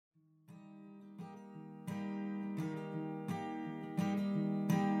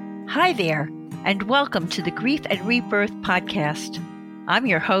Hi there, and welcome to the Grief and Rebirth podcast. I'm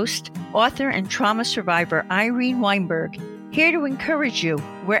your host, author and trauma survivor Irene Weinberg, here to encourage you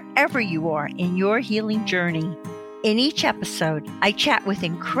wherever you are in your healing journey. In each episode, I chat with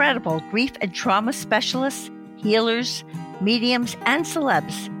incredible grief and trauma specialists, healers, mediums, and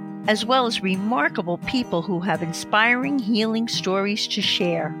celebs, as well as remarkable people who have inspiring healing stories to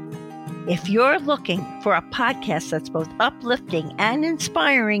share. If you're looking for a podcast that's both uplifting and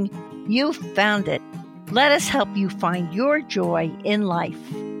inspiring, you've found it. Let us help you find your joy in life.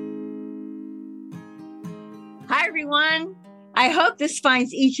 Hi, everyone. I hope this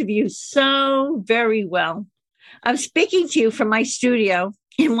finds each of you so very well. I'm speaking to you from my studio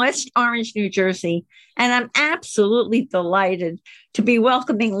in West Orange, New Jersey, and I'm absolutely delighted to be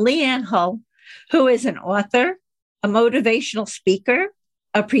welcoming LeAnn, who is an author, a motivational speaker,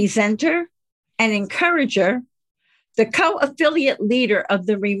 a presenter, an encourager, the co-affiliate leader of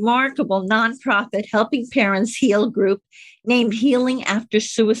the remarkable nonprofit Helping Parents Heal group named Healing After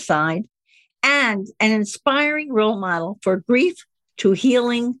Suicide, and an inspiring role model for grief to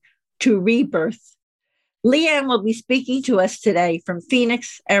healing to rebirth. LeAnn will be speaking to us today from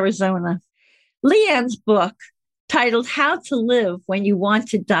Phoenix, Arizona. LeAnn's book, titled How to Live When You Want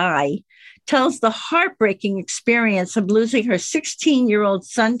to Die, tells the heartbreaking experience of losing her 16-year-old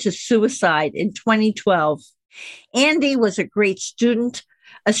son to suicide in 2012. Andy was a great student,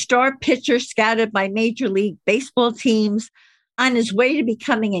 a star pitcher scouted by Major League Baseball teams, on his way to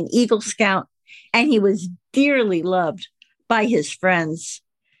becoming an Eagle Scout, and he was dearly loved by his friends.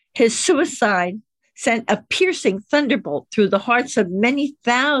 His suicide sent a piercing thunderbolt through the hearts of many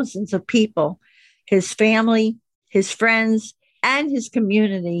thousands of people, his family, his friends, and his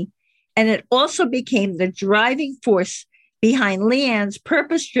community. And it also became the driving force behind LeAnn's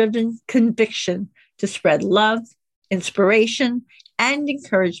purpose-driven conviction to spread love, inspiration, and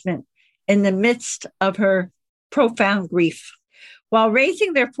encouragement in the midst of her profound grief. While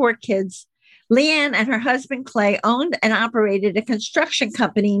raising their 4 kids, LeAnn and her husband Clay owned and operated a construction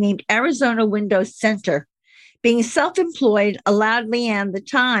company named Arizona Window Center. Being self-employed allowed LeAnn the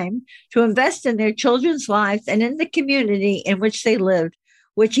time to invest in their children's lives and in the community in which they lived,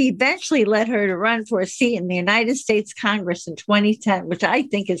 which eventually led her to run for a seat in the United States Congress in 2010, which I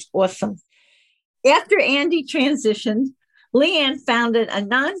think is awesome. After Andy transitioned, LeAnn founded a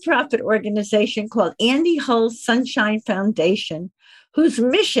nonprofit organization called Andy Hull's Sunshine Foundation, whose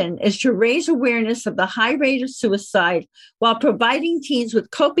mission is to raise awareness of the high rate of suicide while providing teens with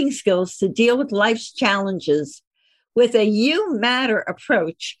coping skills to deal with life's challenges. With a You Matter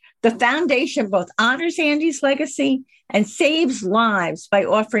approach, the foundation both honors Andy's legacy and saves lives by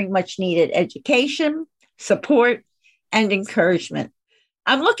offering much-needed education, support, and encouragement.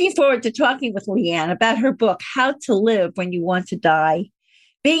 I'm looking forward to talking with LeAnn about her book, How to Live When You Want to Die,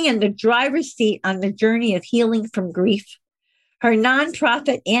 being in the driver's seat on the journey of healing from grief, her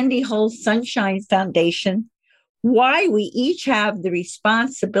nonprofit Andy Hull's Sunshine Foundation, why we each have the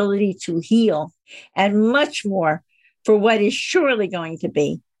responsibility to heal, and much more for what is surely going to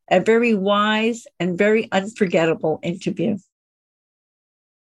be a very wise and very unforgettable interview.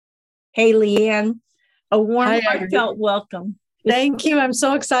 Hey, LeAnn, a warm, heartfelt welcome. Thank you. I'm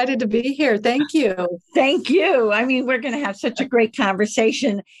so excited to be here. Thank you. Thank you. I mean, we're going to have such a great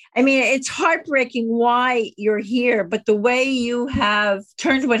conversation. I mean, it's heartbreaking why you're here, but the way you have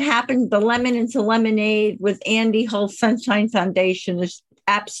turned what happened, the lemon into lemonade with Andy Hull's Sunshine Foundation is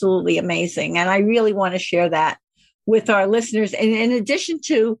absolutely amazing. And I really want to share that with our listeners. And in addition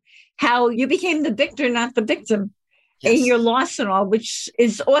to how you became the victor, not the victim, in your loss and all, which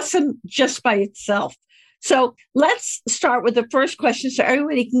is awesome just by itself. So let's start with the first question so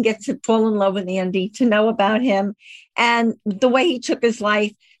everybody can get to fall in love with Andy, to know about him and the way he took his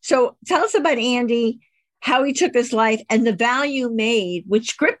life. So tell us about Andy, how he took his life, and the vow you made,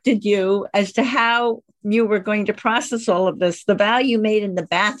 which scripted you as to how you were going to process all of this, the vow you made in the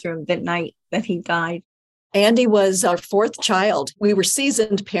bathroom that night that he died. Andy was our 4th child. We were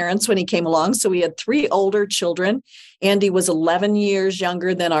seasoned parents when he came along, so we had 3 older children. Andy was 11 years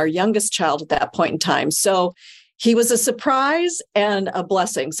younger than our youngest child at that point in time. So he was a surprise and a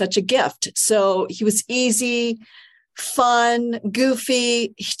blessing, such a gift. So he was easy, fun,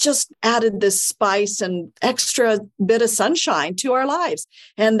 goofy. He just added this spice and extra bit of sunshine to our lives.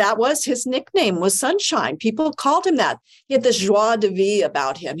 And that was his nickname, was Sunshine. People called him that. He had this joie de vivre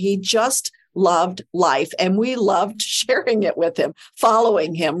about him. He just loved life, and we loved sharing it with him.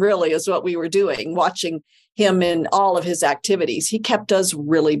 Following him really is what we were doing, watching him in all of his activities. He kept us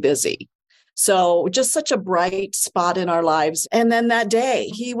really busy. So just such a bright spot in our lives. And then that day,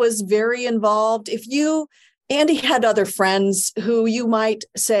 he was very involved. If you Andy had other friends who you might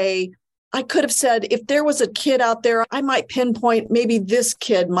say, I could have said, if there was a kid out there, I might pinpoint maybe this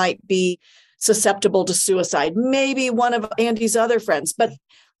kid might be susceptible to suicide, maybe one of Andy's other friends. But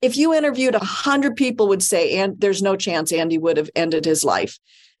if you interviewed 100 people would say, and there's no chance Andy would have ended his life.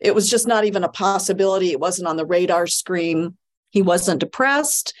 It was just not even a possibility. It wasn't on the radar screen. He wasn't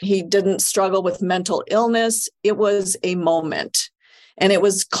depressed. He didn't struggle with mental illness. It was a moment. And it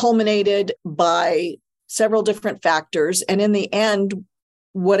was culminated by several different factors. And in the end,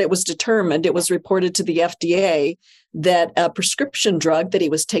 what it was determined, it was reported to the FDA that a prescription drug that he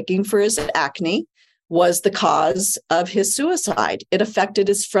was taking for his acne was the cause of his suicide. It affected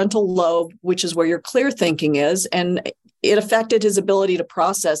his frontal lobe, which is where your clear thinking is, and it affected his ability to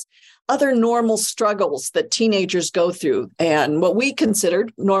process other normal struggles that teenagers go through and what we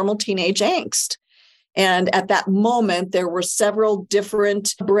considered normal teenage angst. And at that moment, there were several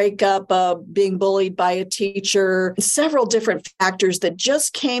different breakup, being bullied by a teacher, several different factors that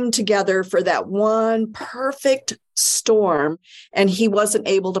just came together for that one perfect storm. And he wasn't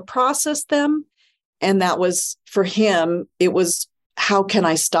able to process them. And that was, for him, it was, how can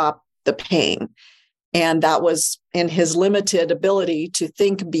I stop the pain? And that was, in his limited ability to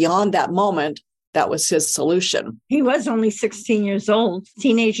think beyond that moment, that was his solution. He was only 16 years old.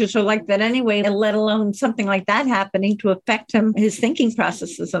 Teenagers are like that anyway, let alone something like that happening to affect him, his thinking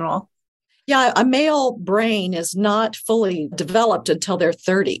processes and all. Yeah, a male brain is not fully developed until they're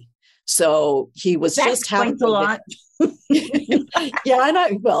 30. So he was that just having a lot. Yeah,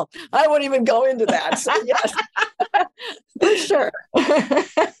 I won't even go into that. So yes, for sure.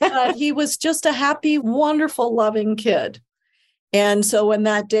 He was just a happy, wonderful, loving kid. And so when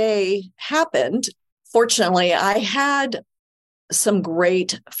that day happened, fortunately, I had some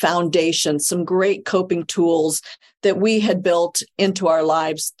great foundations, some great coping tools that we had built into our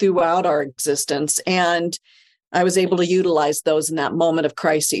lives throughout our existence. And I was able to utilize those in that moment of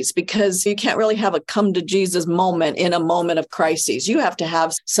crises, because you can't really have a come to Jesus moment in a moment of crises. You have to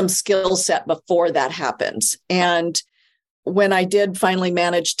have some skill set before that happens. And when I did finally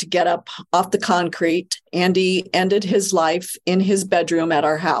manage to get up off the concrete, Andy ended his life in his bedroom at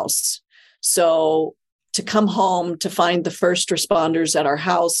our house. So to come home to find the first responders at our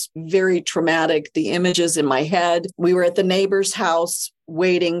house, very traumatic. The images in my head. We were at the neighbor's house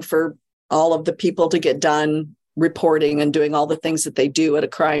waiting for all of the people to get done reporting and doing all the things that they do at a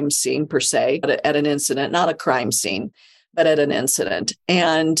crime scene, per se, at an incident, not a crime scene, but at an incident.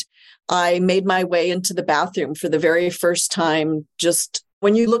 And I made my way into the bathroom for the very first time. Just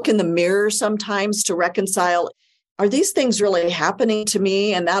when you look in the mirror sometimes to reconcile, are these things really happening to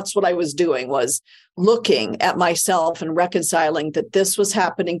me? And that's what I was doing, was looking at myself and reconciling that this was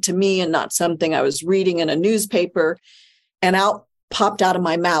happening to me and not something I was reading in a newspaper. And out popped out of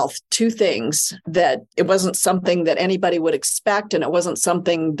my mouth two things, that it wasn't something that anybody would expect, and it wasn't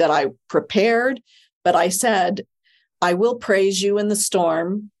something that I prepared. But I said, I will praise you in the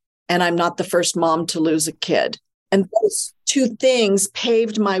storm, and I'm not the first mom to lose a kid. And those two things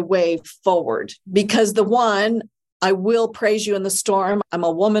paved my way forward, because the one, I will praise you in the storm, I'm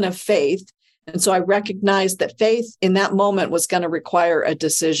a woman of faith. And so I recognized that faith in that moment was going to require a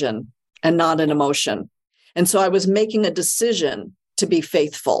decision and not an emotion. And so I was making a decision to be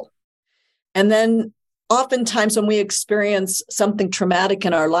faithful. And then oftentimes when we experience something traumatic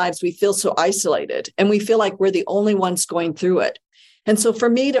in our lives, we feel so isolated and we feel like we're the only ones going through it. And so for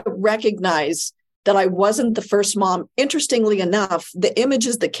me to recognize that I wasn't the first mom, interestingly enough, the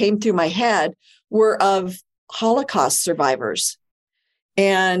images that came through my head were of Holocaust survivors.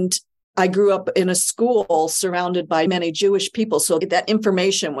 And I grew up in a school surrounded by many Jewish people. So that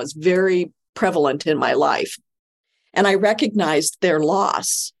information was very prevalent in my life. And I recognized their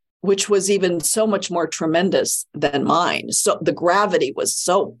loss, which was even so much more tremendous than mine. So the gravity was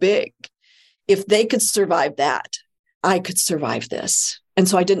so big. If they could survive that, I could survive this. And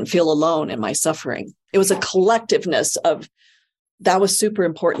so I didn't feel alone in my suffering. It was a collectiveness of, that was super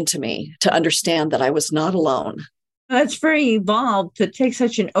important to me, to understand that I was not alone. That's very evolved to take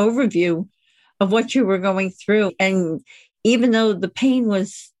such an overview of what you were going through. And even though the pain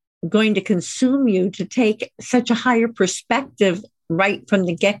was going to consume you, to take such a higher perspective right from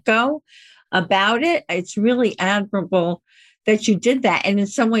the get-go about it, it's really admirable that you did that. And in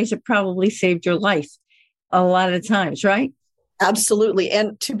some ways, it probably saved your life a lot of times, right? Absolutely.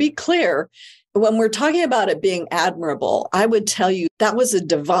 And to be clear, when we're talking about it being admirable, I would tell you that was a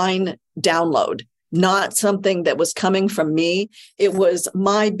divine download, not something that was coming from me. It was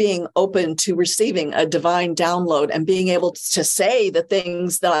my being open to receiving a divine download and being able to say the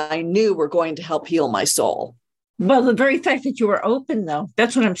things that I knew were going to help heal my soul. Well, the very fact that you were open, though,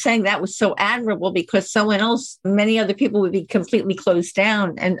 that's what I'm saying. That was so admirable because someone else, many other people would be completely closed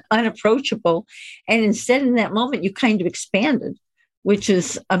down and unapproachable. And instead, in that moment, you kind of expanded, which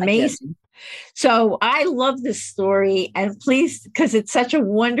is amazing. So I love this story. And please, because it's such a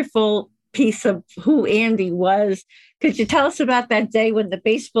wonderful piece of who Andy was, could you tell us about that day when the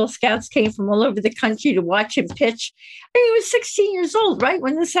baseball scouts came from all over the country to watch him pitch? I mean, he was 16 years old, right,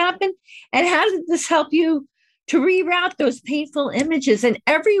 when this happened? And how did this help you to reroute those painful images? In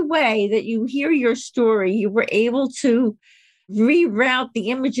every way that you hear your story, you were able to reroute the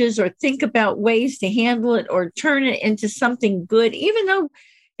images or think about ways to handle it or turn it into something good, even though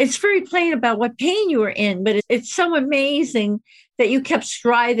it's very plain about what pain you were in. But it's so amazing that you kept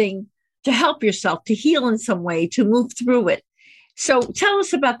striving to help yourself, to heal in some way, to move through it. So tell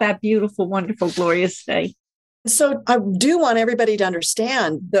us about that beautiful, wonderful, glorious day. So I do want everybody to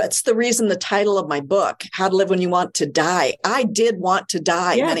understand that's the reason the title of my book, How to Live When You Want to Die. I did want to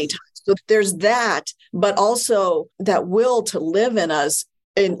die many times. So there's that, but also that will to live in us,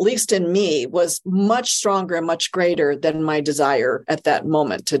 at least in me, was much stronger and much greater than my desire at that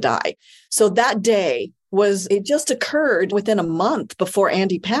moment to die. So that day it just occurred within a month before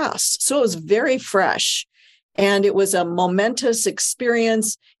Andy passed. So it was very fresh. And it was a momentous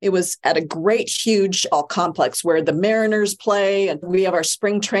experience. It was at a great, huge complex where the Mariners play, and we have our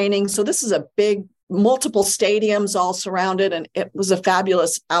spring training. So this is a big, multiple stadiums all surrounded, and it was a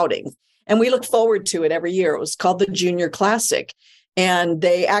fabulous outing. And we look forward to it every year. It was called the Junior Classic. And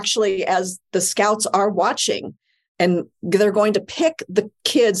they actually, as the scouts are watching, and they're going to pick the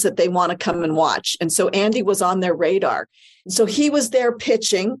kids that they want to come and watch. And so Andy was on their radar. So he was there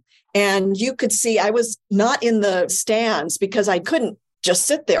pitching. And you could see I was not in the stands because I couldn't just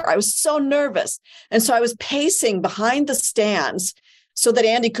sit there. I was so nervous. And so I was pacing behind the stands so that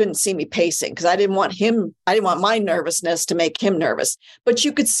Andy couldn't see me pacing because I didn't want my nervousness to make him nervous. But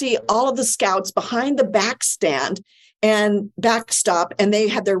you could see all of the scouts behind the backstand and backstop, and they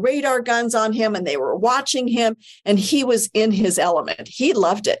had their radar guns on him and they were watching him, and he was in his element. He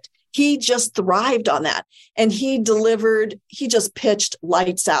loved it. He just thrived on that. And he just pitched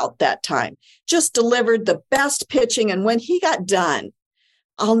lights out that time, just delivered the best pitching. And when he got done,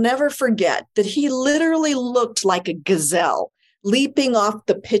 I'll never forget that he literally looked like a gazelle leaping off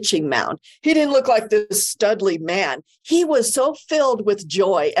the pitching mound. He didn't look like this studly man. He was so filled with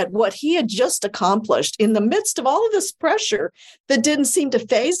joy at what he had just accomplished in the midst of all of this pressure that didn't seem to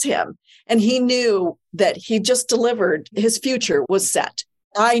faze him. And he knew that he just delivered. His future was set.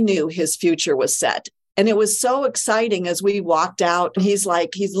 I knew his future was set. And it was so exciting as we walked out. He's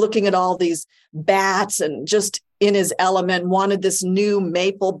looking at all these bats and just in his element, wanted this new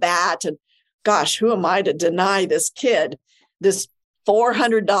maple bat. And gosh, who am I to deny this kid this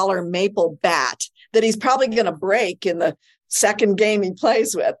 $400 maple bat that he's probably going to break in the second game he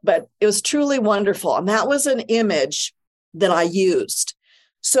plays with? But it was truly wonderful. And that was an image that I used.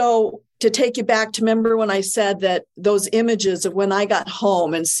 So to take you back to remember when I said that those images of when I got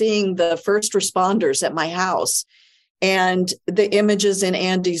home and seeing the first responders at my house and the images in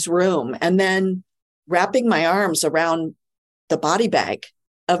Andy's room, and then wrapping my arms around the body bag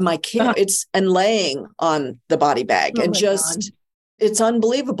of my kid, and laying on the body bag and just, it's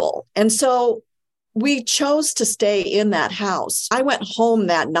unbelievable. And so we chose to stay in that house. I went home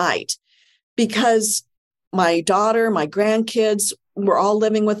that night because my daughter, my grandkids were all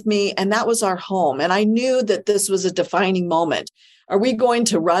living with me, and that was our home. And I knew that this was a defining moment. Are we going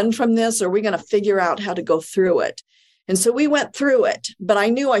to run from this? Or are we going to figure out how to go through it? And so we went through it, but I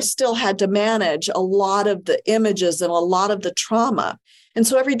knew I still had to manage a lot of the images and a lot of the trauma. And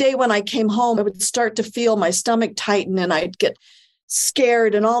so every day when I came home, I would start to feel my stomach tighten and I'd get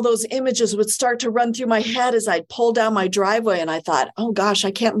scared, and all those images would start to run through my head as I'd pull down my driveway. And I thought, oh gosh,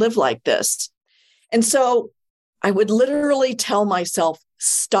 I can't live like this. And so I would literally tell myself,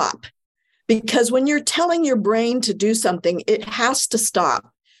 stop. Because when you're telling your brain to do something, it has to stop.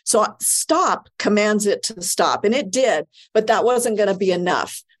 So stop commands it to stop. And it did, but that wasn't going to be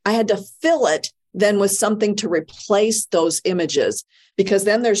enough. I had to fill it then with something to replace those images, because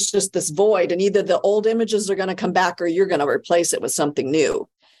then there's just this void, and either the old images are going to come back or you're going to replace it with something new.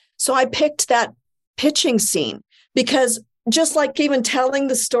 So I picked that pitching scene because just like even telling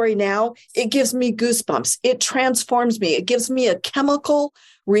the story now, it gives me goosebumps. It transforms me. It gives me a chemical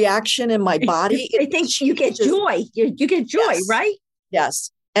reaction in my body. I think you get joy. You get joy, yes. Right? Yes.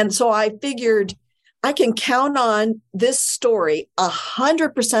 And so I figured I can count on this story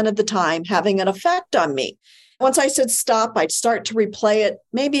 100% of the time having an effect on me. Once I said stop, I'd start to replay it,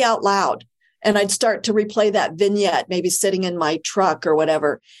 maybe out loud. And I'd start to replay that vignette, maybe sitting in my truck or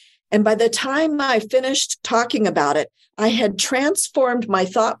whatever. And by the time I finished talking about it, I had transformed my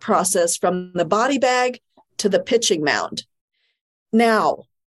thought process from the body bag to the pitching mound. Now,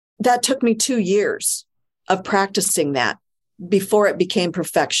 that took me 2 years of practicing that before it became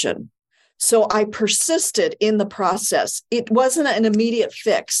perfection. So I persisted in the process. It wasn't an immediate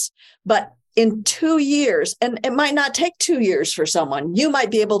fix, but in 2 years, and it might not take 2 years for someone, you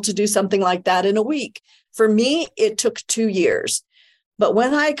might be able to do something like that in a week. For me, it took 2 years. But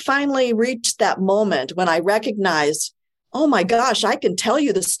when I finally reached that moment, when I recognized, oh my gosh, I can tell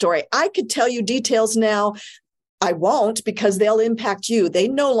you the story. I could tell you details now. I won't, because they'll impact you. They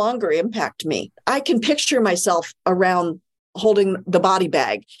no longer impact me. I can picture myself around holding the body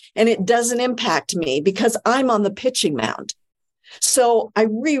bag, and it doesn't impact me because I'm on the pitching mound. So I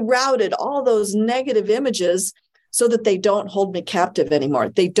rerouted all those negative images so that they don't hold me captive anymore.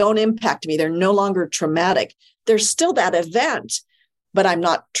 They don't impact me. They're no longer traumatic. There's still that event, but I'm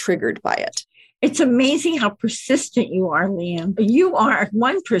not triggered by it. It's amazing how persistent you are, LeAnn. You are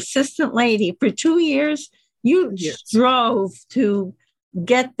one persistent lady. For 2 years, you strove to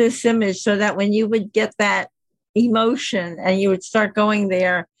get this image so that when you would get that emotion and you would start going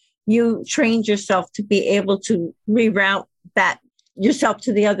there, you trained yourself to be able to reroute that yourself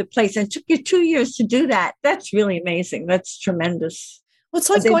to the other place. And it took you 2 years to do that. That's really amazing. That's tremendous. Well, it's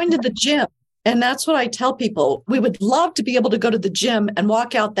like going to the gym. And that's what I tell people. We would love to be able to go to the gym and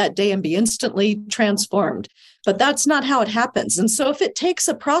walk out that day and be instantly transformed. But that's not how it happens. And so if it takes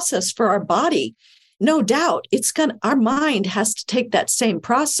a process for our body, no doubt our mind has to take that same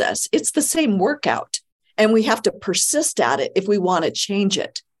process. It's the same workout. And we have to persist at it if we want to change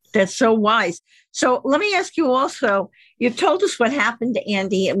it. That's so wise. So let me ask you also, you told us what happened to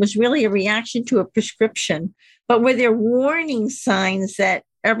Andy. It was really a reaction to a prescription. But were there warning signs that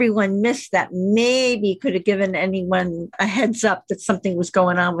everyone missed that maybe could have given anyone a heads up that something was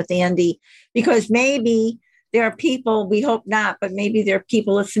going on with Andy? Because maybe there are people, we hope not, but maybe there are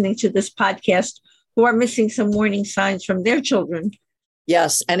people listening to this podcast who are missing some warning signs from their children.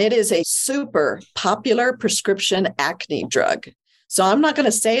 Yes, and it is a super popular prescription acne drug. So I'm not going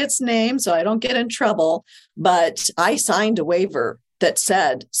to say its name so I don't get in trouble, but I signed a waiver that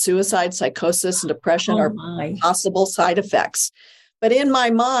said suicide, psychosis, and depression are possible side effects. But in my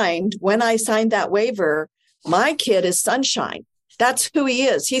mind, when I signed that waiver, my kid is sunshine. That's who he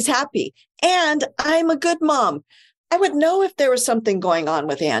is. He's happy. And I'm a good mom. I would know if there was something going on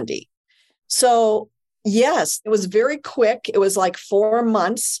with Andy. So yes, it was very quick. It was like 4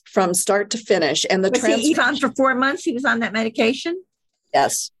 months from start to finish. And he was on for 4 months? He was on that medication?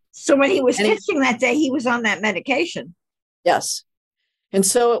 Yes. So when he was pitching that day, he was on that medication? Yes. And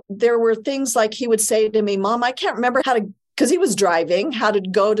so there were things like he would say to me, Mom, I can't remember because he was driving, how to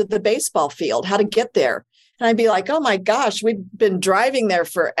go to the baseball field, how to get there. And I'd be like, oh my gosh, we've been driving there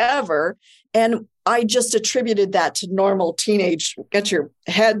forever. And I just attributed that to normal teenage, get your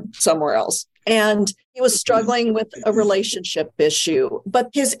head somewhere else. And he was struggling with a relationship issue, but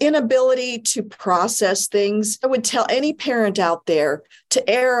his inability to process things, I would tell any parent out there to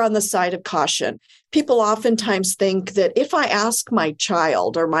err on the side of caution. People oftentimes think that if I ask my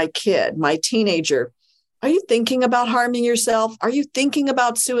child or my kid, my teenager, are you thinking about harming yourself? Are you thinking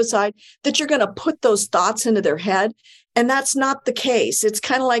about suicide? That you're going to put those thoughts into their head. And that's not the case. It's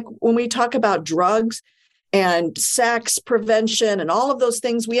kind of like when we talk about drugs and sex prevention and all of those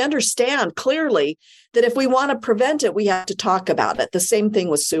things, we understand clearly that if we want to prevent it, we have to talk about it. The same thing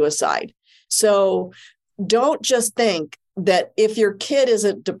with suicide. So don't just think that if your kid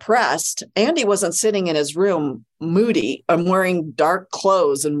isn't depressed, Andy wasn't sitting in his room moody and wearing dark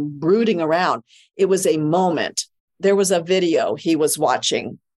clothes and brooding around. It was a moment. There was a video he was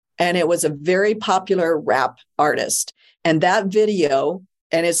watching, and it was a very popular rap artist. And that video,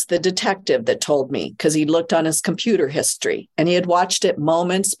 and it's the detective that told me, because he looked on his computer history and he had watched it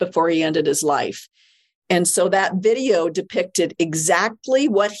moments before he ended his life. And so that video depicted exactly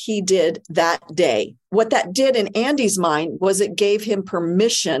what he did that day. What that did in Andy's mind was it gave him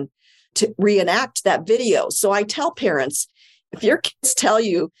permission to reenact that video. So I tell parents, if your kids tell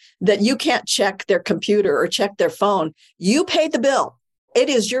you that you can't check their computer or check their phone, you pay the bill. It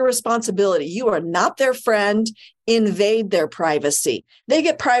is your responsibility. You are not their friend. Invade their privacy. They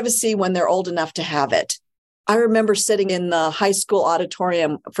get privacy when they're old enough to have it. I remember sitting in the high school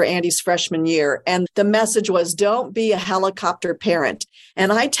auditorium for Andy's freshman year, and the message was, don't be a helicopter parent.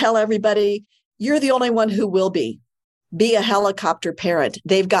 And I tell everybody, you're the only one who will be. Be a helicopter parent.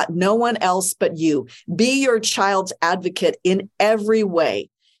 They've got no one else but you. Be your child's advocate in every way.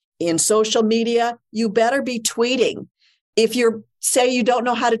 In social media, you better be tweeting. If you say you don't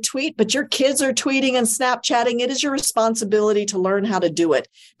know how to tweet, but your kids are tweeting and Snapchatting, it is your responsibility to learn how to do it,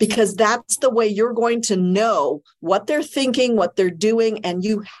 because that's the way you're going to know what they're thinking, what they're doing, and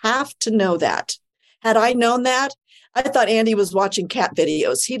you have to know that. Had I known that, I thought Andy was watching cat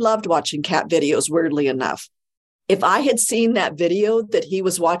videos. He loved watching cat videos, weirdly enough. If I had seen that video that he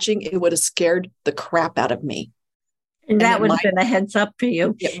was watching, it would have scared the crap out of me. And that would have been a heads up for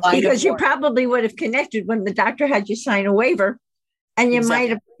you, because you probably would have connected when the doctor had you sign a waiver, and you might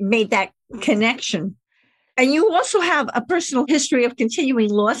have made that connection. And you also have a personal history of continuing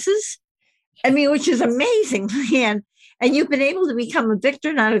losses. I mean, which is amazing, LeAnn. And you've been able to become a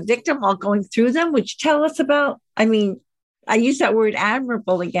victor, not a victim, while going through them. Would you tell us about, I mean, I use that word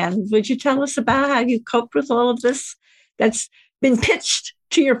admirable again. Would you tell us about how you coped with all of this that's been pitched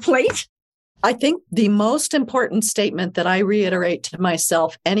to your plate? I think the most important statement that I reiterate to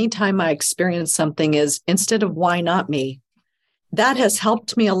myself anytime I experience something is, instead of why not me? That has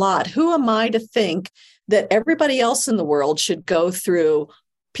helped me a lot. Who am I to think that everybody else in the world should go through?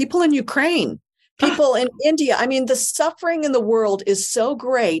 People in Ukraine, people in India. I mean, the suffering in the world is so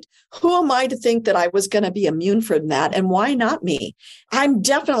great. Who am I to think that I was going to be immune from that? And why not me? I'm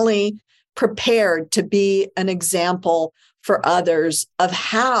definitely prepared to be an example for others of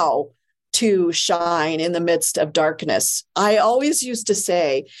how to shine in the midst of darkness. I always used to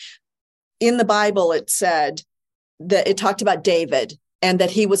say, in the Bible, it said that it talked about David and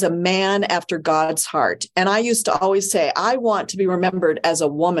that he was a man after God's heart. And I used to always say, I want to be remembered as a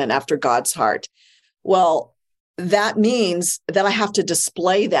woman after God's heart. Well, that means that I have to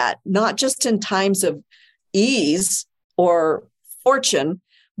display that, not just in times of ease or fortune,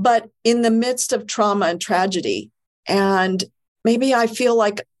 but in the midst of trauma and tragedy. And maybe I feel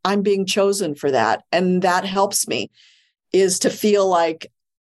like I'm being chosen for that. And that helps me, is to feel like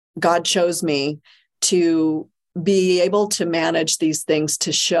God chose me to be able to manage these things,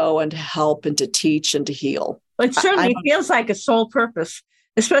 to show and to help and to teach and to heal. Well, it certainly feels like a sole purpose,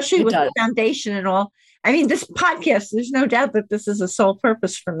 especially with the foundation and all. I mean, this podcast, there's no doubt that this is a sole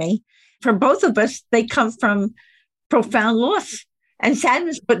purpose for me. For both of us, they come from profound loss and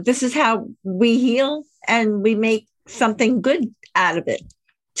sadness, but this is how we heal and we make something good out of it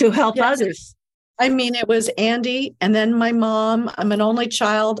to help others. I mean, it was Andy and then my mom. I'm an only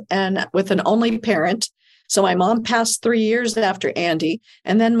child and with an only parent. So my mom passed 3 years after Andy.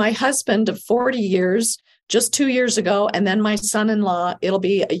 And then my husband of 40 years, just 2 years ago. And then my son-in-law, it'll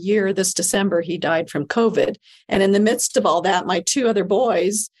be a year this December, he died from COVID. And in the midst of all that, my 2 other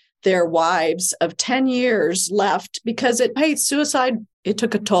boys, their wives of 10 years left because suicide, it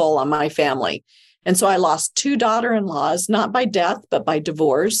took a toll on my family. And so I lost 2 daughter-in-laws, not by death, but by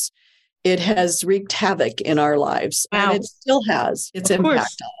divorce. It has wreaked havoc in our lives. Wow. And it still has its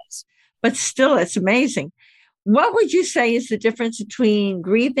impact on us. But still, it's amazing. What would you say is the difference between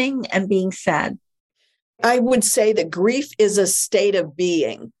grieving and being sad? I would say that grief is a state of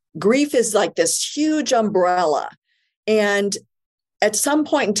being. Grief is like this huge umbrella. And at some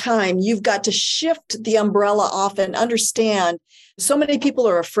point in time, you've got to shift the umbrella off and understand. So many people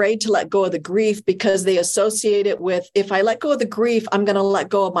are afraid to let go of the grief because they associate it with, if I let go of the grief, I'm going to let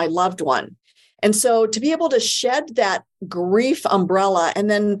go of my loved one. And so to be able to shed that grief umbrella and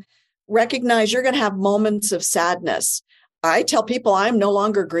then recognize you're going to have moments of sadness. I tell people I'm no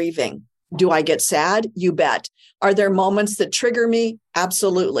longer grieving. Do I get sad? You bet. Are there moments that trigger me?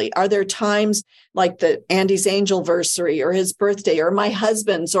 Absolutely. Are there times like the Andy's angelversary or his birthday or my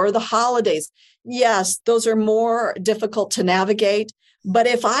husband's or the holidays? Yes, those are more difficult to navigate. But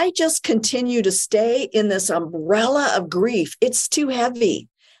if I just continue to stay in this umbrella of grief, it's too heavy.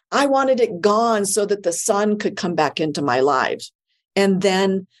 I wanted it gone so that the sun could come back into my life. And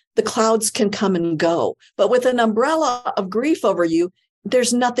then the clouds can come and go. But with an umbrella of grief over you,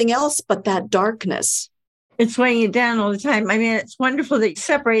 there's nothing else but that darkness. It's weighing you down all the time. I mean, it's wonderful that you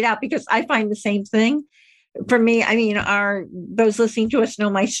separate out because I find the same thing. For me, I mean, those listening to us know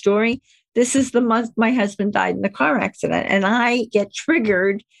my story. This is the month my husband died in a car accident, and I get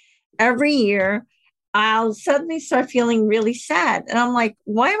triggered every year. I'll suddenly start feeling really sad. And I'm like,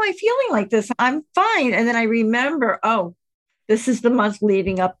 why am I feeling like this? I'm fine. And then I remember, this is the month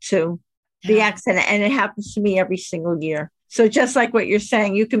leading up to the accident. And it happens to me every single year. So just like what you're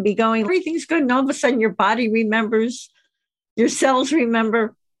saying, you can be going, everything's good. And all of a sudden your body remembers, your cells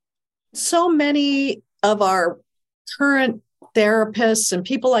remember. So many of our current therapists and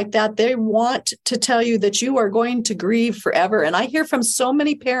people like that, they want to tell you that you are going to grieve forever. And I hear from so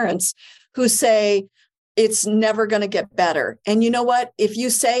many parents who say it's never going to get better. And you know what? If you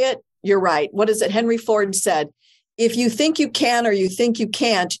say it, you're right. What is it? Henry Ford said, if you think you can or you think you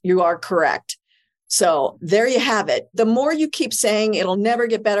can't, you are correct. So there you have it. The more you keep saying it'll never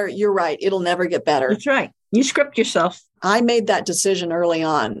get better, you're right. It'll never get better. That's right. You script yourself. I made that decision early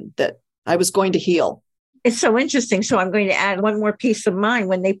on that I was going to heal. It's so interesting. So I'm going to add one more piece of mine.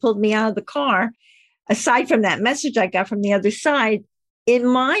 When they pulled me out of the car, aside from that message I got from the other side, in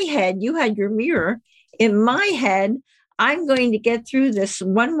my head, you had your mirror. In my head, I'm going to get through this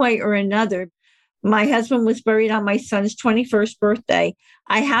one way or another. My husband was buried on my son's 21st birthday.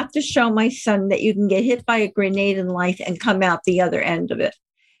 I have to show my son that you can get hit by a grenade in life and come out the other end of it.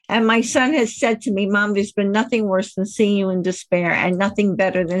 And my son has said to me, Mom, there's been nothing worse than seeing you in despair and nothing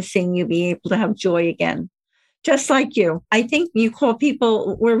better than seeing you be able to have joy again. Just like you. I think you call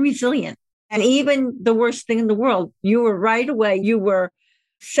people, we're resilient. And even the worst thing in the world, you were right away, you were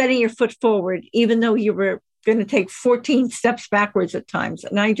setting your foot forward, even though you were going to take 14 steps backwards at times.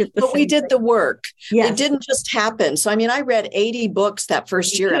 And I did But we did the work. Yes. It didn't just happen. So, I mean, I read 80 books that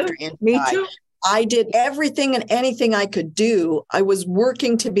first year after Andy Me died. too. I did everything and anything I could do. I was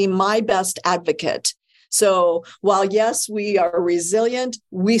working to be my best advocate. So while, yes, we are resilient,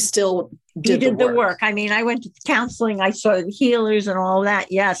 we still did the work. I mean, I went to counseling. I saw the healers and all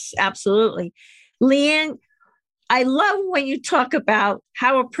that. Yes, absolutely. LeAnn, I love when you talk about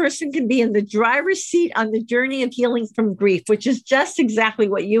how a person can be in the driver's seat on the journey of healing from grief, which is just exactly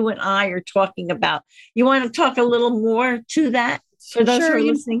what you and I are talking about. You want to talk a little more to that for those who are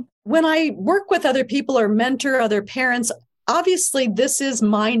listening? When I work with other people or mentor other parents, obviously this is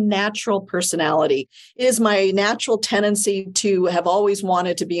my natural personality. It is my natural tendency to have always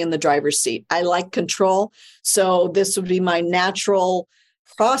wanted to be in the driver's seat. I like control. So this would be my natural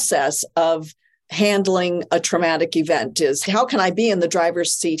process of handling a traumatic event is how can I be in the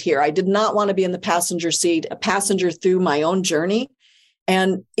driver's seat here? I did not want to be in the passenger seat, a passenger through my own journey.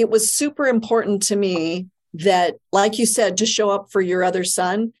 And it was super important to me that, like you said, to show up for your other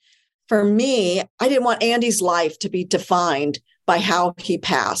son. For me, I didn't want Andy's life to be defined by how he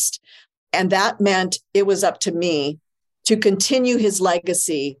passed. And that meant it was up to me to continue his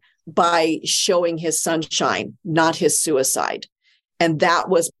legacy by showing his sunshine, not his suicide. And that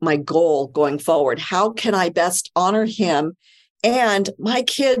was my goal going forward. How can I best honor him? And my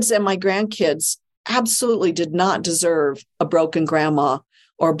kids and my grandkids absolutely did not deserve a broken grandma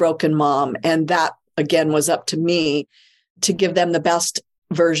or a broken mom. And that, again, was up to me to give them the best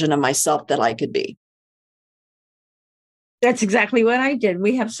version of myself that I could be. That's exactly what I did.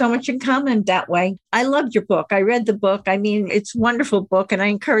 We have so much in common that way. I loved your book. I read the book. I mean, it's a wonderful book, and I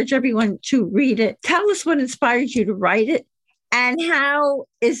encourage everyone to read it. Tell us what inspired you to write it, and how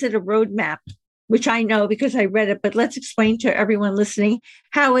is it a roadmap, which I know because I read it, but let's explain to everyone listening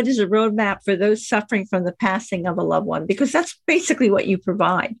how it is a roadmap for those suffering from the passing of a loved one, because that's basically what you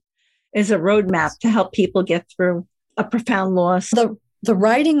provide, is a roadmap to help people get through a profound loss. The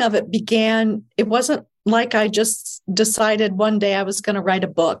writing of it began, it wasn't like I just decided one day I was going to write a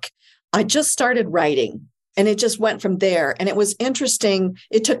book. I just started writing and it just went from there. And it was interesting.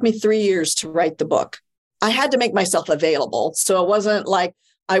 It took me 3 years to write the book. I had to make myself available. So it wasn't like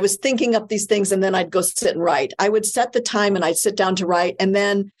I was thinking up these things and then I'd go sit and write. I would set the time and I'd sit down to write. And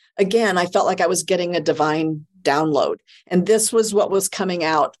then again, I felt like I was getting a divine download. And this was what was coming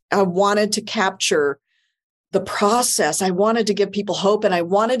out. I wanted to capture the process. I wanted to give people hope and I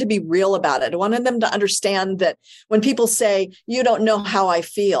wanted to be real about it. I wanted them to understand that when people say, you don't know how I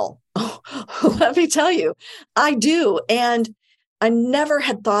feel, let me tell you, I do. And I never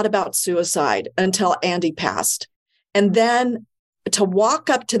had thought about suicide until Andy passed. And then to walk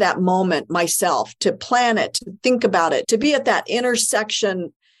up to that moment myself, to plan it, to think about it, to be at that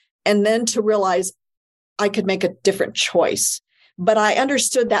intersection, and then to realize I could make a different choice. But I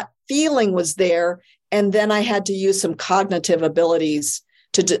understood that feeling was there. And then I had to use some cognitive abilities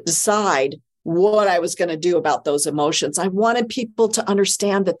to decide what I was going to do about those emotions. I wanted people to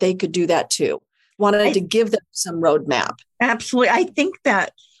understand that they could do that too. Wanted to give them some roadmap. Absolutely. I think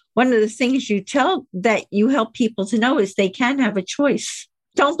that one of the things you tell that you help people to know is they can have a choice.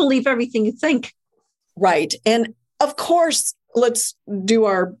 Don't believe everything you think. Right. And of course, let's do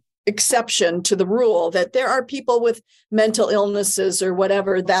our exception to the rule that there are people with mental illnesses or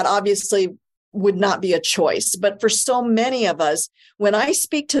whatever that obviously would not be a choice. But for so many of us, when I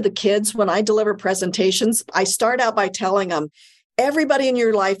speak to the kids, when I deliver presentations, I start out by telling them, everybody in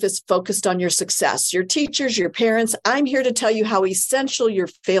your life is focused on your success, your teachers, your parents. I'm here to tell you how essential your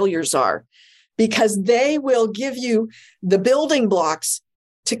failures are, because they will give you the building blocks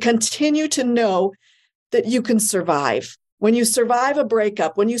to continue to know that you can survive. When you survive a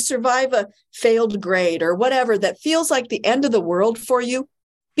breakup, when you survive a failed grade or whatever that feels like the end of the world for you,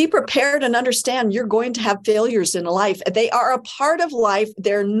 be prepared and understand you're going to have failures in life. They are a part of life.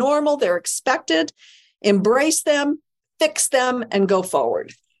 They're normal. They're expected. Embrace them, fix them, and go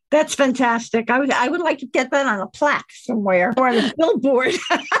forward. That's fantastic. I would like to get that on a plaque somewhere or on a billboard.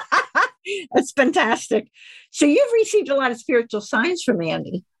 That's fantastic. So you've received a lot of spiritual signs from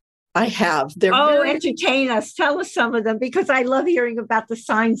Andy. I have. Entertain us. Tell us some of them, because I love hearing about the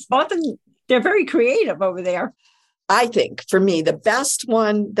signs. Often they're very creative over there. I think for me, the best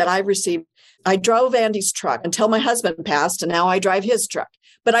one that I've received, I drove Andy's truck until my husband passed, and now I drive his truck.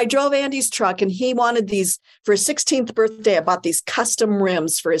 But I drove Andy's truck, and he wanted these for his 16th birthday. I bought these custom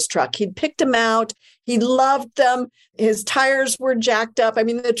rims for his truck. He'd picked them out. He loved them. His tires were jacked up. I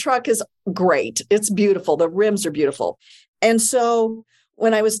mean, the truck is great. It's beautiful. The rims are beautiful. And so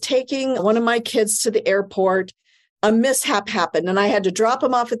when I was taking one of my kids to the airport, a mishap happened, and I had to drop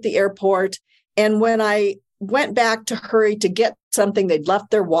him off at the airport. And when I went back to hurry to get something, they'd left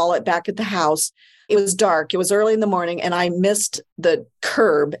their wallet back at the house. It was dark. It was early in the morning, and I missed the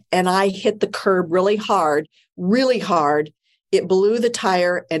curb, and I hit the curb really hard, really hard. It blew the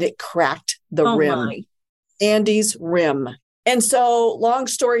tire, and it cracked the rim, My. Andy's rim. And so long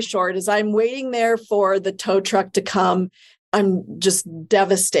story short, as I'm waiting there for the tow truck to come, I'm just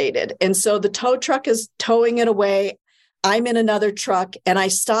devastated. And so the tow truck is towing it away. I'm in another truck, and I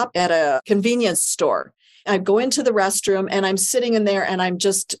stop at a convenience store. I go into the restroom, and I'm sitting in there, and I'm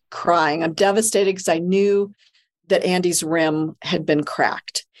just crying. I'm devastated because I knew that Andy's rim had been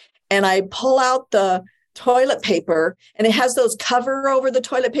cracked. And I pull out the toilet paper, and it has those cover over the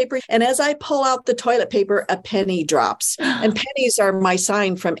toilet paper. And as I pull out the toilet paper, a penny drops. And pennies are my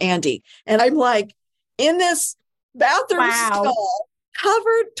sign from Andy. And I'm like, in this bathroom stall,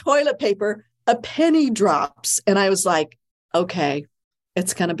 covered toilet paper, a penny drops. And I was like, okay,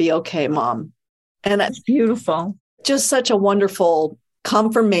 it's going to be okay, Mom. And that's beautiful. Just such a wonderful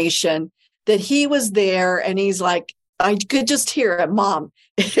confirmation that he was there. And he's like, I could just hear it, Mom,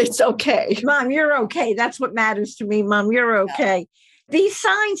 it's okay. Mom, you're okay. That's what matters to me, Mom. You're okay. Yeah. These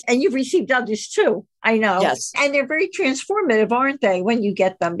signs, and you've received others too, I know. Yes. And they're very transformative, aren't they, when you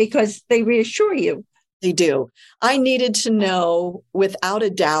get them, because they reassure you. They do. I needed to know, without a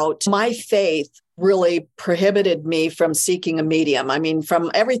doubt, my faith really prohibited me from seeking a medium. I mean, from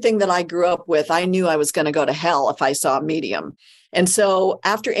everything that I grew up with, I knew I was going to go to hell if I saw a medium. And so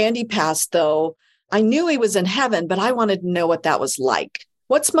after Andy passed, though, I knew he was in heaven, but I wanted to know what that was like.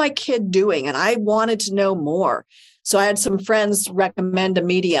 What's my kid doing? And I wanted to know more. So I had some friends recommend a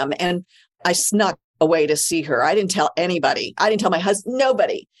medium, and I snuck away to see her. I didn't tell anybody. I didn't tell my husband,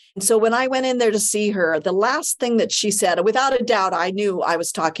 nobody. And so when I went in there to see her, the last thing that she said, without a doubt, I knew I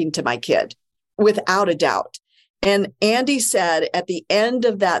was talking to my kid, without a doubt. And Andy said at the end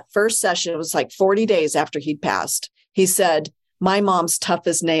of that first session, it was like 40 days after he'd passed, he said, my mom's tough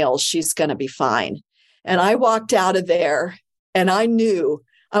as nails. She's going to be fine. And I walked out of there, and I knew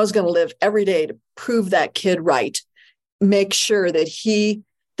I was going to live every day to prove that kid right, make sure that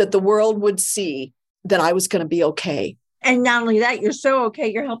the world would see that I was going to be okay. And not only that, you're so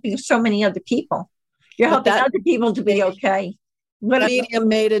okay, you're helping so many other people. You're helping other people to be okay. The medium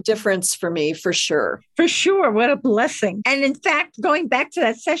made a difference for me, for sure. For sure. What a blessing. And in fact, going back to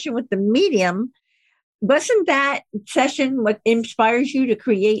that session with the medium, wasn't that session what inspires you to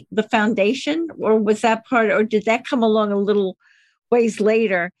create the foundation? Or was that or did that come along a little ways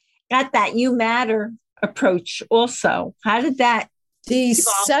later? Got that You Matter approach also. How did that? The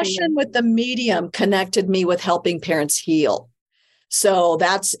session with the medium connected me with Helping Parents Heal. So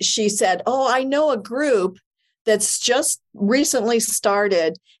she said, oh, I know a group that's just recently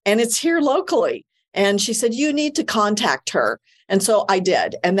started, and it's here locally. And she said, you need to contact her. And so I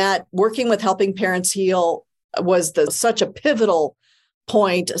did. And that working with Helping Parents Heal was such a pivotal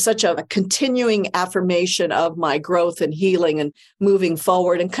point, such a continuing affirmation of my growth and healing and moving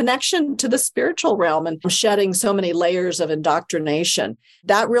forward and connection to the spiritual realm and shedding so many layers of indoctrination.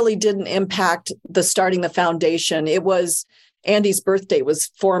 That really didn't impact the starting the foundation. It was Andy's birthday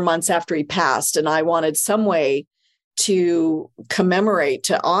was 4 months after he passed, and I wanted some way to commemorate,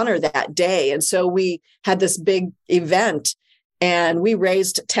 to honor that day. And so we had this big event, and we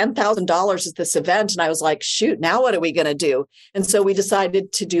raised $10,000 at this event. And I was like, shoot, now what are we going to do? And so we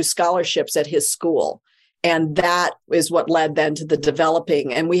decided to do scholarships at his school. And that is what led then to the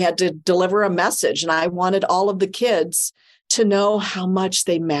developing. And we had to deliver a message. And I wanted all of the kids to know how much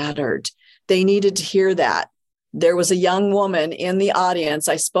they mattered. They needed to hear that. There was a young woman in the audience.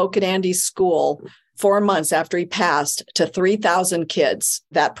 I spoke at Andy's school 4 months after he passed to 3,000 kids.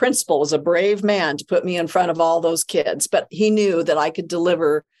 That principal was a brave man to put me in front of all those kids, but he knew that I could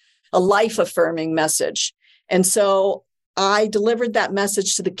deliver a life-affirming message. And so I delivered that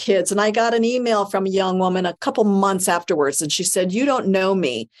message to the kids, and I got an email from a young woman a couple months afterwards. And she said, "You don't know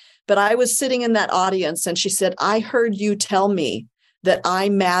me, but I was sitting in that audience." And she said, "I heard you tell me that I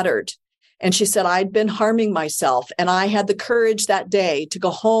mattered." And she said, "I'd been harming myself. And I had the courage that day to go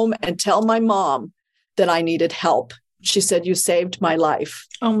home and tell my mom that I needed help." She said, "You saved my life."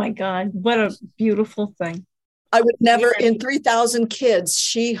 Oh my God, what a beautiful thing. I would never, Yeah. in 3,000 kids,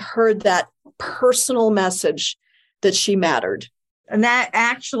 she heard that personal message that she mattered. And that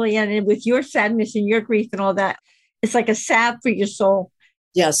actually, and with your sadness and your grief and all that, it's like a salve for your soul.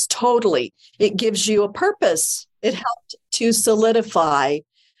 Yes, totally. It gives you a purpose. It helped to solidify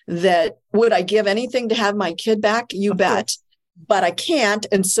that, would I give anything to have my kid back? You bet. But I can't.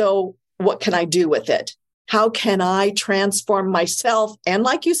 And so what can I do with it? How can I transform myself? And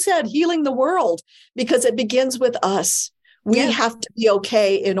like you said, healing the world, because it begins with us. We have to be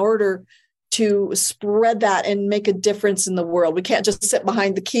okay in order to spread that and make a difference in the world. We can't just sit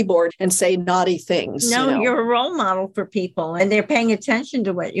behind the keyboard and say naughty things. No, you're a role model for people, and they're paying attention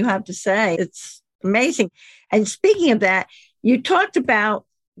to what you have to say. It's amazing. And speaking of that, you talked about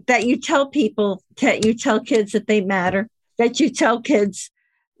that you tell people, that you tell kids that they matter, that you tell kids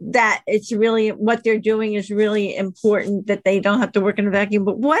that it's really what they're doing is really important, that they don't have to work in a vacuum.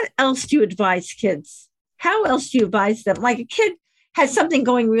 But what else do you advise kids? How else do you advise them? Like a kid has something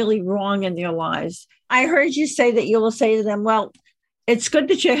going really wrong in their lives. I heard you say that you will say to them, well, it's good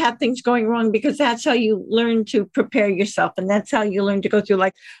that you have things going wrong because that's how you learn to prepare yourself. And that's how you learn to go through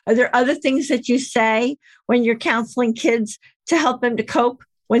life. Are there other things that you say when you're counseling kids to help them to cope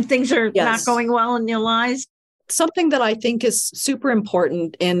when things are not going well in their lives? Something that I think is super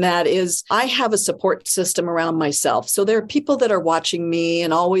important in that is I have a support system around myself. So there are people that are watching me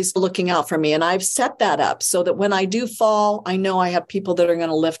and always looking out for me. And I've set that up so that when I do fall, I know I have people that are going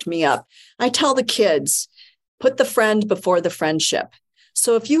to lift me up. I tell the kids, put the friend before the friendship.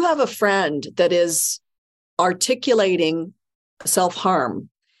 So if you have a friend that is articulating self-harm,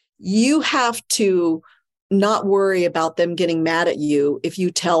 you have to not worry about them getting mad at you if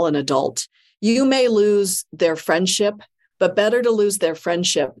you tell an adult. You may lose their friendship, but better to lose their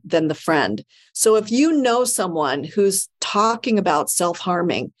friendship than the friend. So if you know someone who's talking about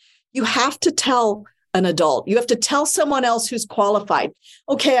self-harming, you have to tell an adult. You have to tell someone else who's qualified.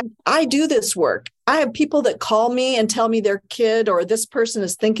 Okay, I do this work. I have people that call me and tell me their kid or this person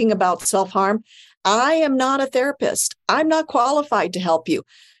is thinking about self-harm. I am not a therapist. I'm not qualified to help you.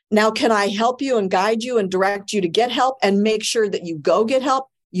 Now, can I help you and guide you and direct you to get help and make sure that you go get help?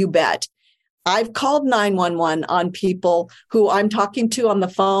 You bet. I've called 911 on people who I'm talking to on the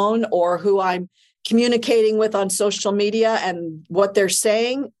phone or who I'm communicating with on social media, and what they're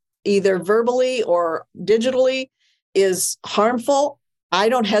saying, either verbally or digitally, is harmful. I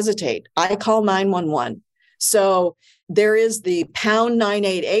don't hesitate. I call 911. So there is the pound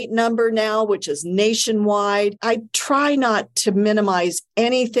 988 number now, which is nationwide. I try not to minimize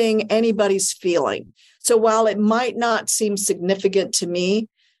anything anybody's feeling. So while it might not seem significant to me,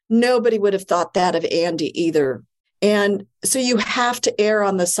 nobody would have thought that of Andy either. And so you have to err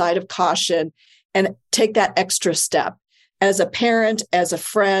on the side of caution and take that extra step as a parent, as a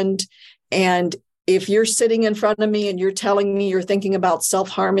friend. And if you're sitting in front of me and you're telling me you're thinking about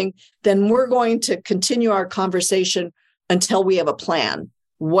self-harming, then we're going to continue our conversation until we have a plan.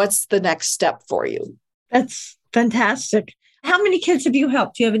 What's the next step for you? That's fantastic. How many kids have you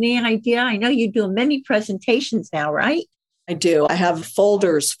helped? Do you have any idea? I know you do many presentations now, right? I do. I have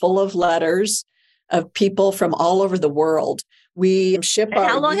folders full of letters of people from all over the world. We ship And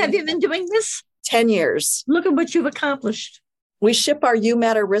how long have you been doing this? 10 years. Look at what you've accomplished. We ship our You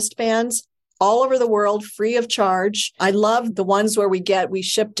Matter wristbands all over the world, free of charge. I love the ones where we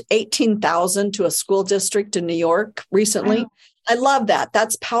shipped 18,000 to a school district in New York recently. Wow. I love that.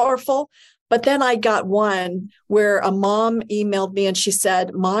 That's powerful. But then I got one where a mom emailed me and she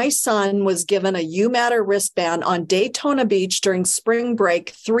said, my son was given a You Matter wristband on Daytona Beach during spring break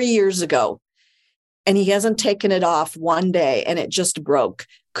 3 years ago. And he hasn't taken it off one day and it just broke.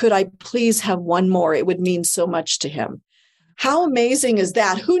 Could I please have one more? It would mean so much to him. How amazing is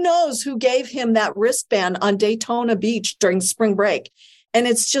that? Who knows who gave him that wristband on Daytona Beach during spring break? And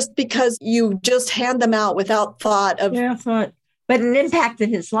it's just because you just hand them out without thought of... Yeah, thought. But it impacted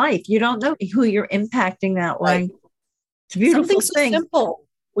his life. You don't know who you're impacting that way. Right. It's a beautiful Something thing. So simple.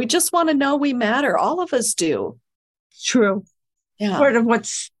 We just want to know we matter. All of us do. True. Yeah. Part of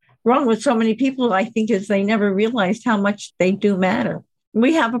what's wrong with so many people, I think, is they never realized how much they do matter.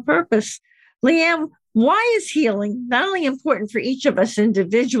 We have a purpose. LeAnn, why is healing not only important for each of us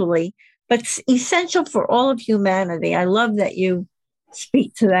individually, but essential for all of humanity? I love that you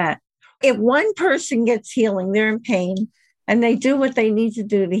speak to that. If one person gets healing, they're in pain, and they do what they need to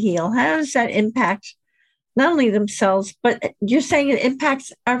do to heal, how does that impact not only themselves, but you're saying it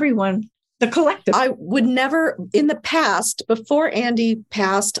impacts everyone, the collective? I would never, in the past, before Andy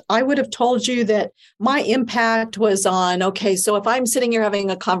passed, I would have told you that my impact was on, okay, so if I'm sitting here having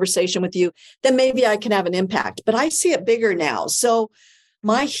a conversation with you, then maybe I can have an impact. But I see it bigger now. So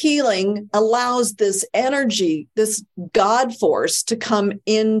my healing allows this energy, this God force to come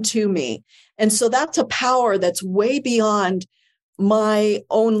into me. And so that's a power that's way beyond my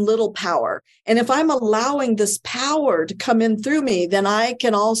own little power. And if I'm allowing this power to come in through me, then I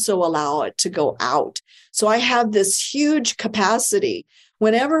can also allow it to go out. So I have this huge capacity.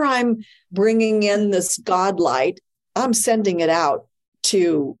 Whenever I'm bringing in this God light, I'm sending it out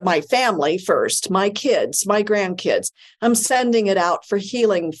to my family first, my kids, my grandkids. I'm sending it out for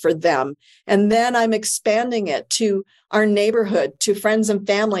healing for them. And then I'm expanding it to our neighborhood, to friends and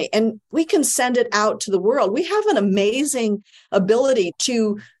family. And we can send it out to the world. We have an amazing ability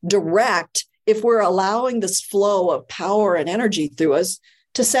to direct, if we're allowing this flow of power and energy through us,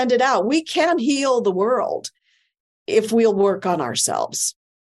 to send it out. We can heal the world if we'll work on ourselves.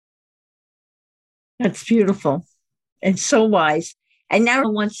 That's beautiful and so wise. And now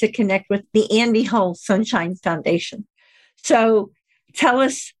wants to connect with the Andy Hull Sunshine Foundation. So tell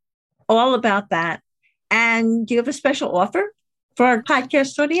us all about that. And do you have a special offer for our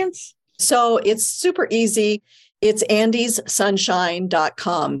podcast audience? So it's super easy. It's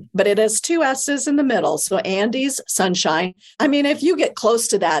andyssunshine.com, but it has two S's in the middle. So Andy's Sunshine. I mean, if you get close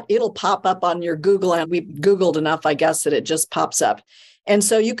to that, it'll pop up on your Google. And we've Googled enough, I guess, that it just pops up. And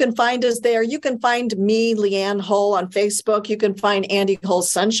so you can find us there. You can find me, LeAnn Hull, on Facebook. You can find Andy Hull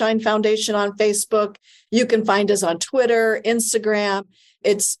Sunshine Foundation on Facebook. You can find us on Twitter, Instagram.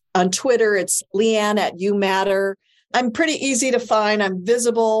 It's on Twitter. It's LeAnn at You Matter. I'm pretty easy to find. I'm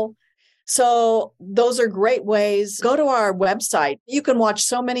visible. So those are great ways. Go to our website. You can watch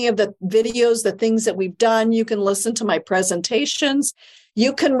so many of the videos, the things that we've done. You can listen to my presentations.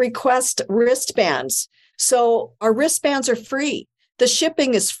 You can request wristbands. So our wristbands are free. The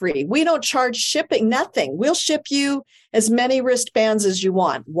shipping is free. We don't charge shipping, nothing. We'll ship you as many wristbands as you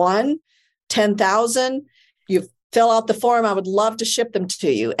want. 1, 10,000. You fill out the form. I would love to ship them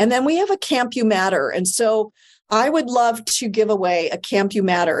to you. And then we have a Camp You Matter. And so I would love to give away a Camp You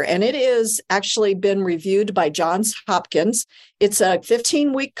Matter. And it is actually been reviewed by Johns Hopkins. It's a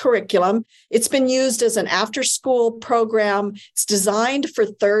 15-week curriculum. It's been used as an after-school program. It's designed for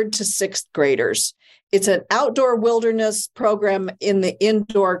 3rd to 6th graders. It's an outdoor wilderness program in the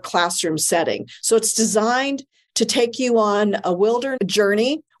indoor classroom setting. So it's designed to take you on a wilderness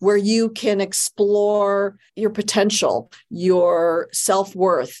journey where you can explore your potential, your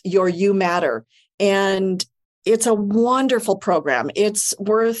self-worth, your you matter. And it's a wonderful program. It's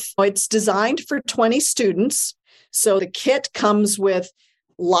designed for 20 students. So the kit comes with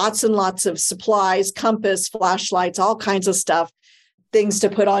lots and lots of supplies, compass, flashlights, all kinds of stuff, things to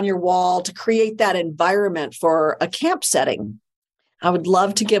put on your wall to create that environment for a camp setting. I would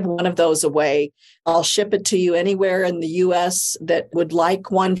love to give one of those away. I'll ship it to you anywhere in the U.S. that would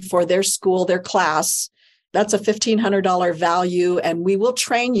like one for their school, their class. That's a $1,500 value, and we will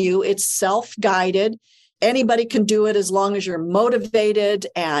train you. It's self-guided. Anybody can do it as long as you're motivated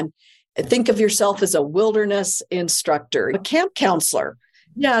and think of yourself as a wilderness instructor, a camp counselor.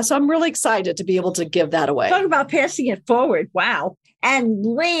 Yeah, so I'm really excited to be able to give that away. Talk about passing it forward. Wow. And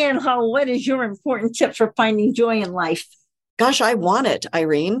LeAnn Hull, what is your important tip for finding joy in life? Gosh, I want it,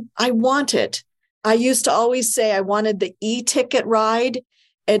 Irene. I want it. I used to always say I wanted the e-ticket ride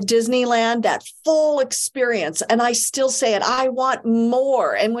at Disneyland, that full experience. And I still say it. I want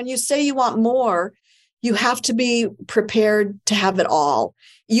more. And when you say you want more, you have to be prepared to have it all.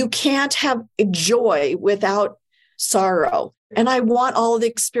 You can't have joy without sorrow. And I want all of the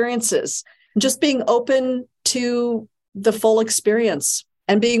experiences. Just being open to the full experience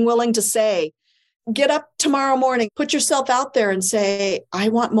and being willing to say, get up tomorrow morning, put yourself out there and say, I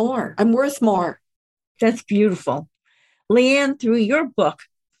want more. I'm worth more. That's beautiful. LeAnn, through your book,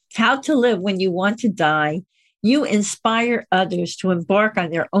 How to Live When You Want to Die, you inspire others to embark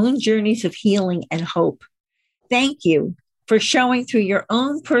on their own journeys of healing and hope. Thank you for showing through your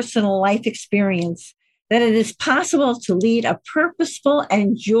own personal life experience that it is possible to lead a purposeful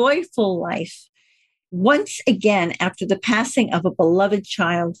and joyful life. Once again, after the passing of a beloved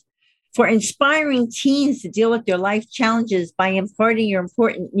child, for inspiring teens to deal with their life challenges by imparting your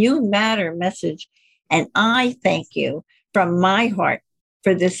important You Matter message. And I thank you from my heart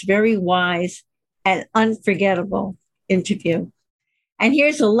for this very wise and unforgettable interview. And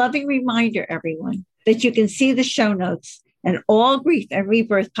here's a loving reminder, everyone, that you can see the show notes and all Grief and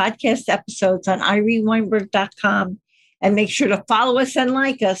Rebirth podcast episodes on ireneweinberg.com And make sure to follow us and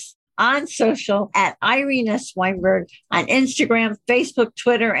like us on social at Irene S. Weinberg on Instagram, Facebook,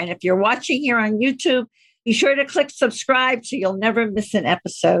 Twitter. And if you're watching here on YouTube, be sure to click subscribe so you'll never miss an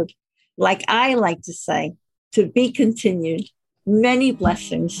episode. Like I like to say, to be continued. Many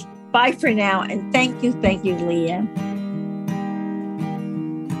blessings. Bye for now. And thank you, LeAnn.